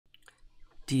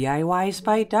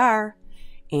diys-by-dar,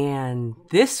 and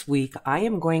this week I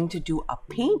am going to do a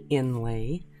paint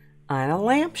inlay on a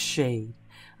lampshade.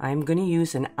 I'm going to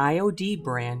use an I.O.D.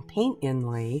 brand paint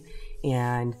inlay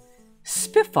and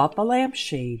spiff up a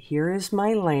lampshade. Here is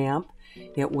my lamp.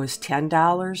 It was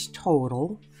 $10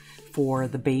 total for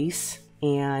the base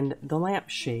and the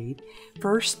lampshade.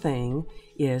 First thing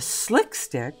is slick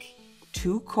stick,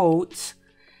 2 coats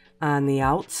on the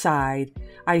outside.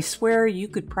 I swear you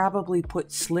could probably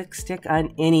put slick stick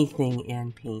on anything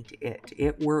and paint it.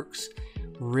 It works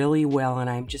really well, and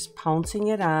I'm just pouncing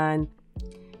it on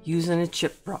using a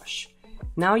chip brush.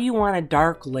 Now you want a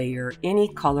dark layer, any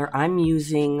color. I'm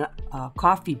using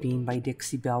Coffee Bean by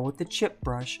Dixie Belle with the chip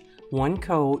brush, 1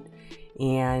 coat,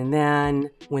 and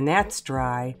then when that's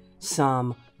dry,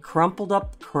 some crumpled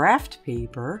up craft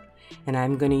paper, and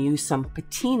I'm going to use some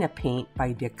patina paint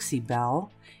by Dixie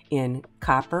Belle in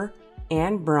copper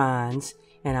and bronze,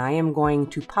 and I am going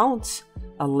to pounce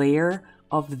a layer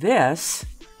of this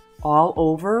all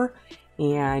over,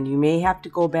 and you may have to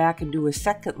go back and do a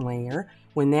second layer.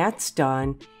 When that's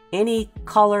done, any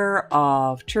color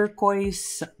of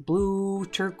turquoise, blue,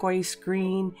 turquoise,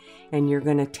 green, and you're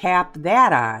going to tap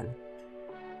that on.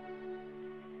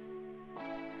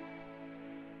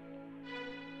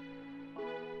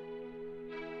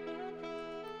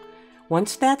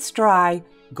 Once that's dry,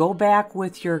 go back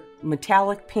with your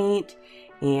metallic paint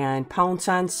and pounce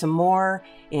on some more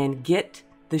and get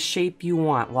the shape you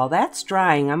want. While that's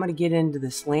drying, I'm going to get into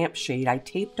this lampshade. I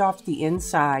taped off the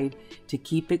inside to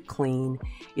keep it clean.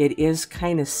 It is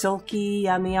kind of silky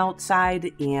on the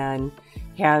outside and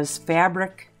has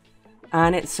fabric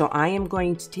on it, so I am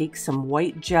going to take some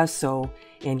white gesso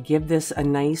and give this a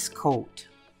nice coat.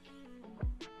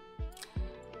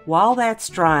 While that's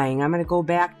drying, I'm going to go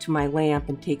back to my lamp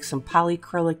and take some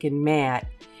polycrylic and matte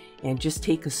and just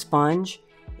take a sponge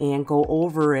and go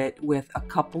over it with a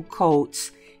couple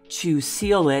coats to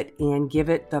seal it and give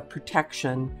it the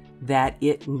protection that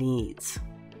it needs.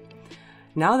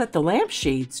 Now that the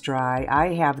lampshade's dry,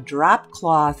 I have drop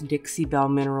cloth Dixie Belle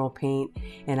mineral paint,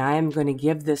 and I am going to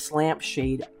give this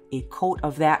lampshade a coat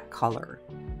of that color.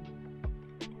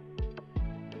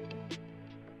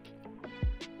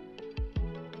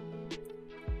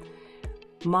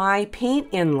 My paint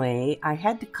inlay, I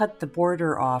had to cut the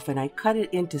border off, and I cut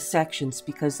it into sections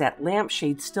because that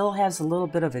lampshade still has a little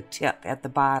bit of a tip at the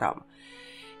bottom.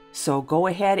 So go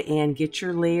ahead and get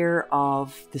your layer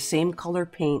of the same color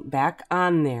paint back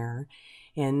on there,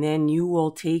 and then you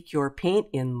will take your paint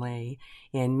inlay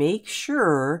and make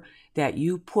sure that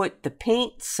you put the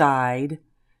paint side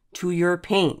to your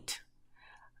paint.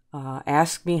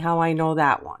 Ask me how I know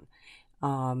that one.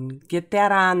 Get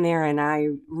that on there, and I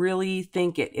really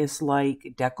think it is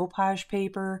like decoupage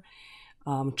paper.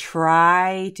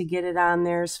 Try to get it on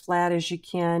there as flat as you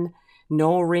can,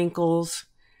 no wrinkles,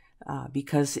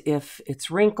 because if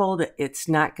it's wrinkled, it's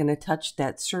not going to touch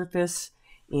that surface,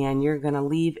 and you're going to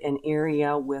leave an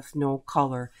area with no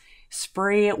color.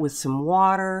 Spray it with some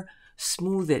water,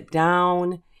 smooth it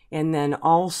down, and then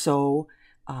also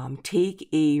take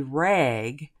a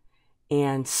rag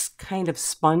and kind of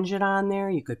sponge it on there.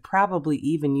 You could probably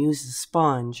even use a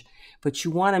sponge, but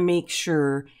you want to make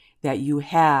sure that you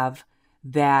have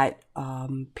that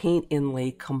paint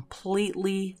inlay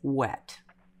completely wet.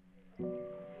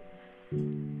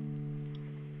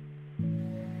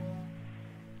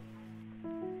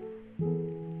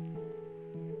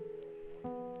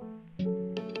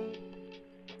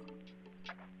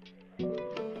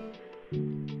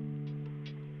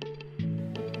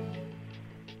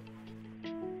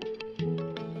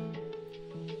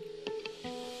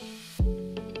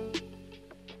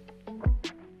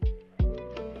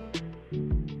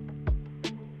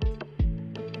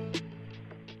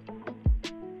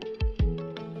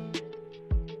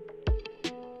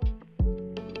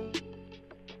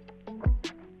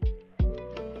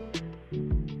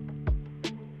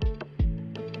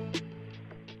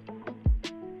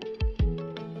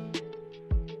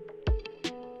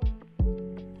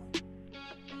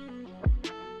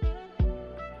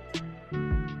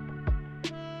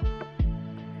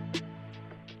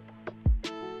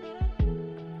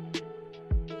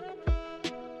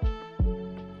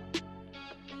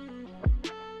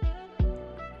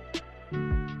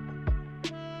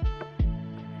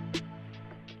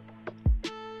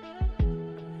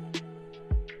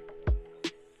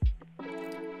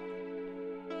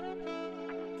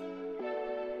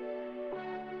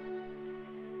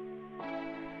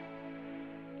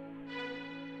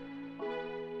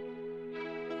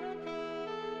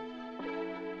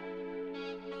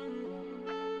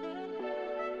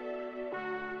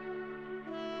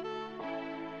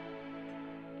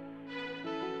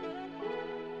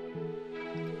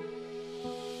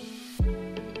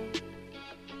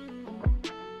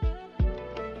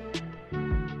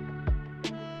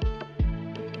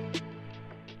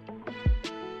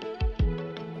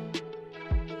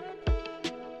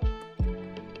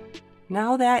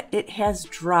 Now that it has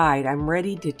dried, I'm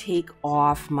ready to take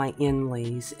off my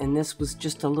inlays, and this was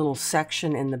just a little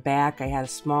section in the back. I had a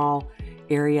small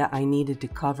area I needed to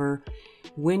cover.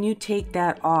 When you take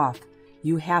that off,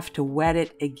 you have to wet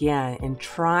it again and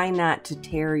try not to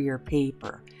tear your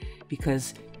paper,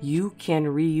 because you can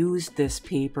reuse this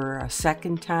paper a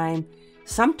second time,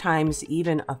 sometimes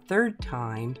even a third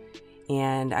time,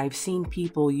 and I've seen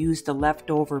people use the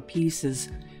leftover pieces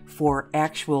for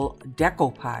actual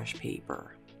decoupage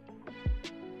paper.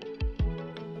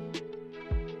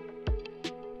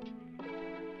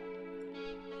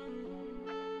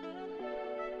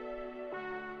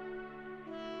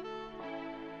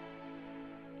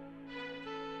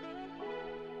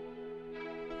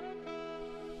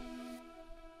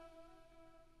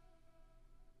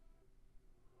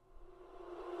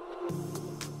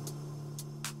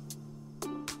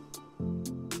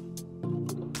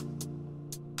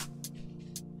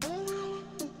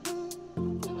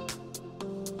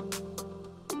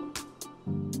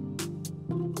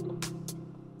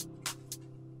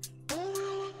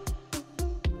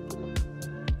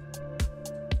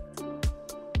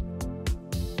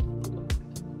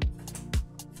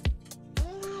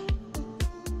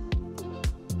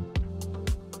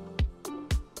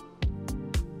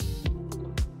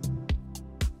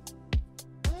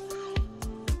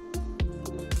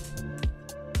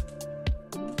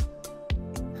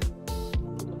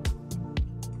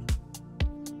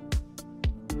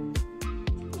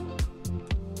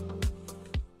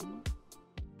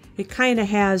 It kind of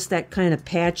has that kind of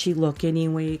patchy look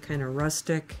anyway, kind of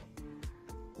rustic.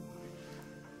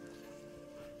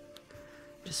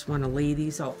 Just want to lay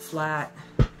these out flat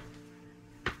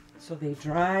so they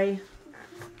dry,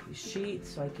 these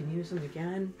sheets, so I can use them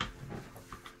again.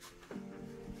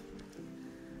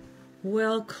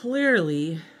 Well,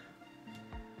 clearly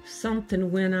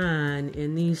something went on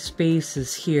in these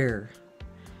spaces here,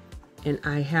 and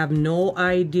I have no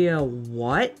idea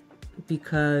what,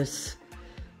 because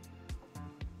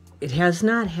it has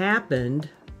not happened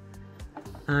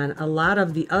on a lot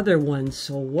of the other ones.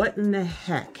 So what in the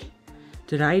heck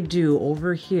did I do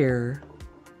over here?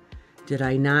 Did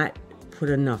I not put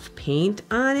enough paint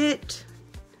on it?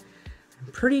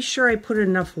 I'm pretty sure I put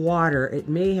enough water. It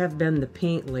may have been the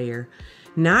paint layer.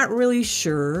 Not really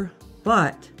sure,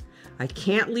 but I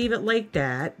can't leave it like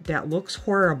that. That looks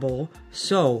horrible.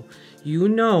 So, you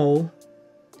know,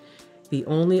 the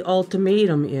only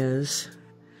ultimatum is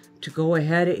to go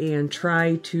ahead and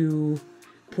try to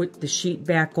put the sheet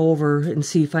back over and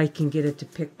see if I can get it to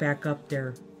pick back up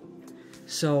there.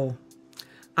 So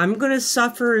I'm going to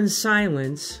suffer in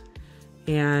silence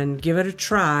and give it a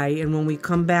try, and when we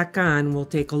come back on, we'll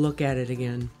take a look at it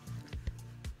again.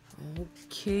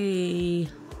 Okay,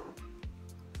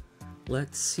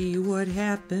 let's see what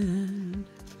happened.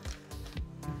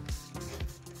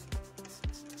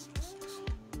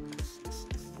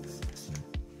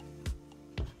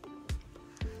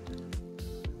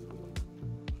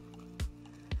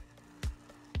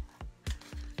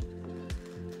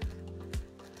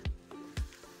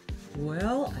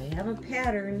 Well, I have a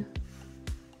pattern.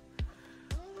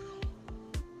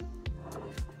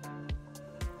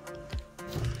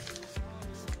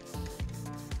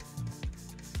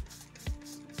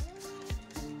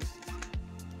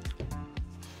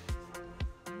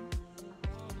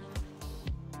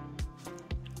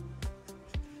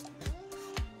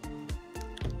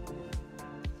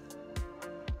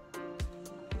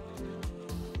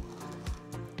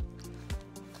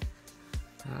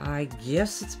 I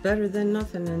guess it's better than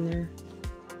nothing in there.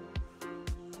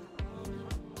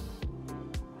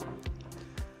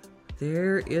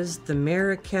 There is the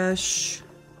Marrakesh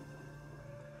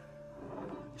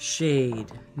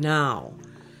shade. Now,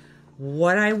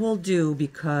 what I will do,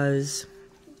 because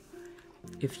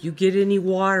if you get any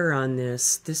water on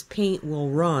this, this paint will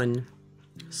run.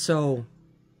 So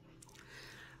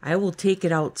I will take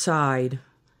it outside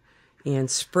and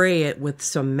spray it with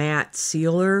some matte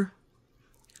sealer,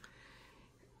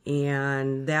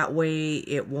 and that way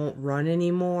it won't run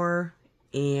anymore,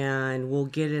 and we'll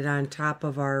get it on top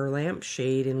of our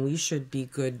lampshade and we should be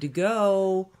good to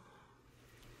go.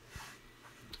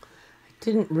 I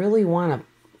didn't really want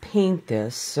to paint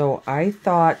this, so I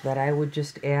thought that I would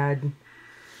just add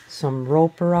some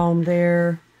rope around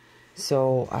there.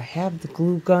 So I have the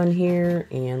glue gun here,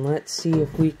 and let's see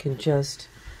if we can just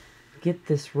get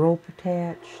this rope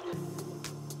attached.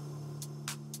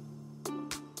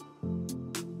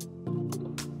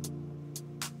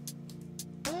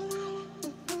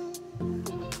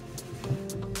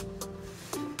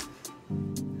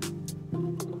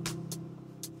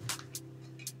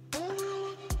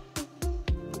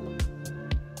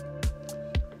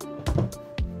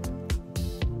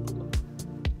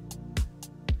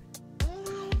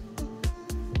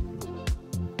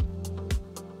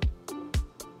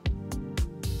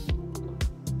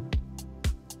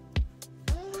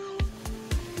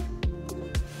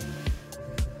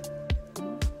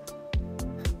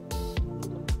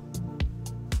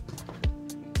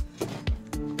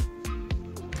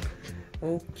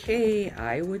 Okay,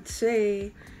 I would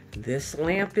say this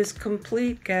lamp is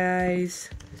complete, guys.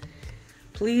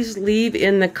 Please leave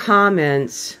in the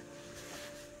comments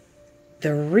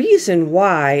the reason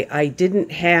why I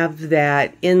didn't have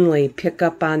that inlay pick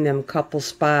up on them couple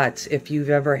spots, if you've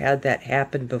ever had that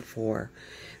happen before.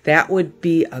 That would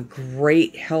be a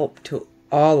great help to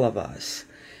all of us.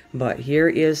 But here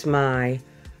is my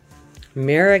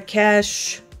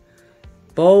Marrakesh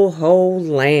boho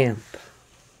lamp.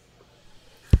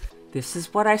 This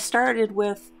is what I started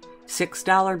with.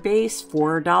 $6 base,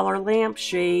 $4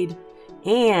 lampshade,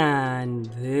 and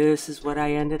this is what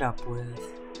I ended up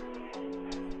with.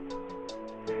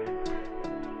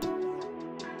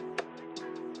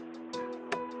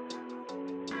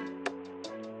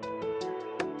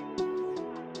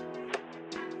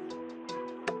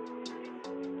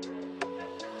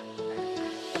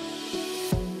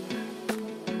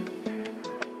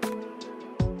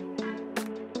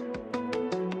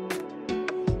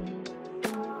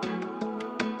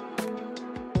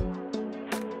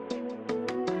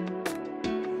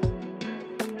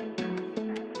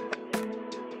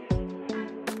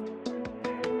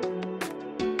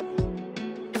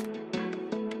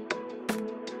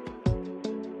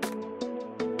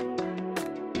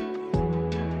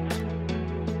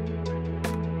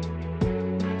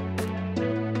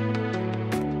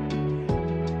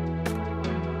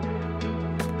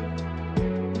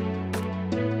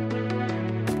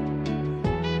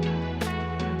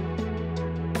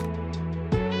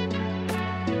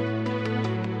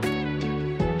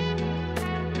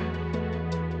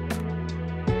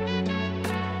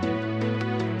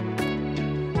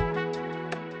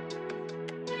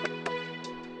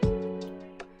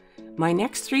 My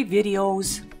next 3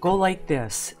 videos go like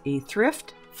this: a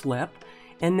thrift flip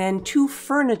and then 2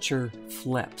 furniture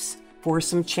flips for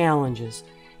some challenges.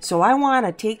 So I want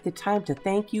to take the time to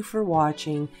thank you for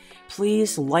watching.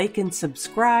 Please like and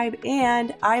subscribe,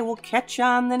 and I will catch you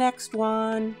on the next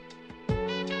one.